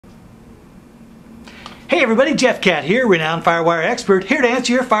Hey everybody, Jeff Cat here, renowned FireWire Expert, here to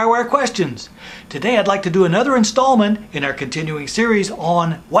answer your FireWire questions. Today I'd like to do another installment in our continuing series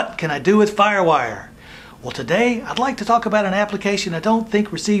on what can I do with FireWire. Well, today I'd like to talk about an application I don't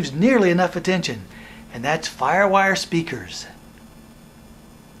think receives nearly enough attention, and that's FireWire speakers.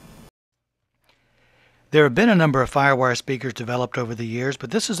 There have been a number of FireWire speakers developed over the years,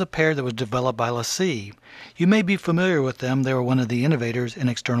 but this is a pair that was developed by LaCie. You may be familiar with them. They were one of the innovators in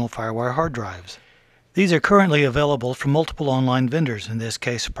external FireWire hard drives. These are currently available from multiple online vendors, in this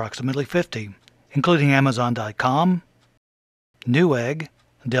case approximately 50, including Amazon.com, Newegg,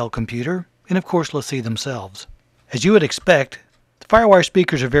 Dell Computer, and of course LaCie themselves. As you would expect, the FireWire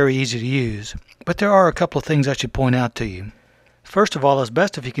speakers are very easy to use, but there are a couple of things I should point out to you. First of all, it's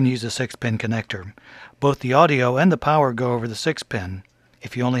best if you can use a 6-pin connector. Both the audio and the power go over the 6-pin.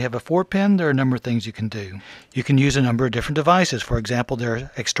 If you only have a 4-pin, there are a number of things you can do. You can use a number of different devices. For example, there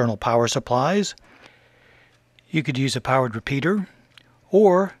are external power supplies. You could use a powered repeater,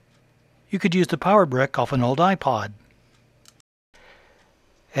 or you could use the power brick off an old iPod.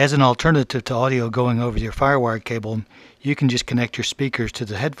 As an alternative to audio going over your FireWire cable, you can just connect your speakers to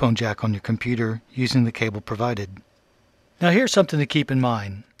the headphone jack on your computer using the cable provided. Now here's something to keep in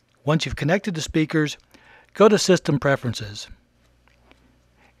mind. Once you've connected the speakers, go to System Preferences.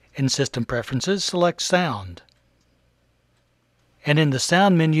 In System Preferences, select Sound. And in the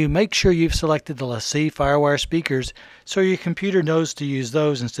Sound menu, make sure you've selected the LaCie FireWire speakers so your computer knows to use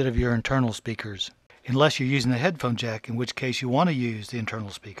those instead of your internal speakers. Unless you're using the headphone jack, in which case you want to use the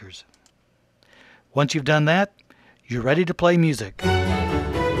internal speakers. Once you've done that, you're ready to play music.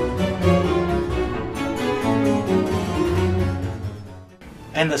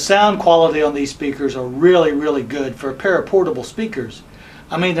 And the sound quality on these speakers are really good for a pair of portable speakers.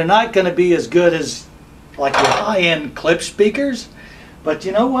 I mean, they're not going to be as good as like your high-end clip speakers, but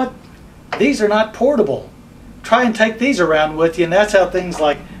you know what? These are not portable. Try and take these around with you, and that's how things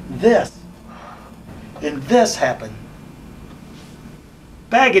like this and this happen.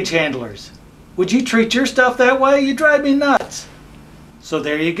 Baggage handlers. Would you treat your stuff that way? You drive me nuts. So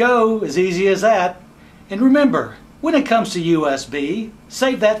there you go, as easy as that. And remember, when it comes to USB,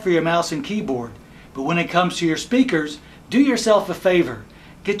 save that for your mouse and keyboard. But when it comes to your speakers, do yourself a favor.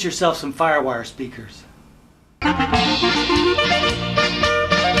 Get yourself some FireWire speakers.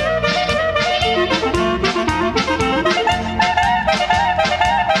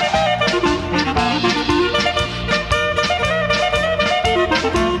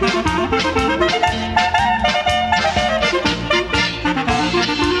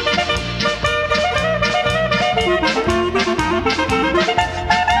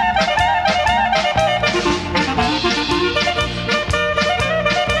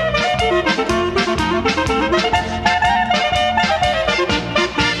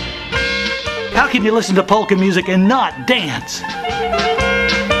 How can you listen to polka music and not dance?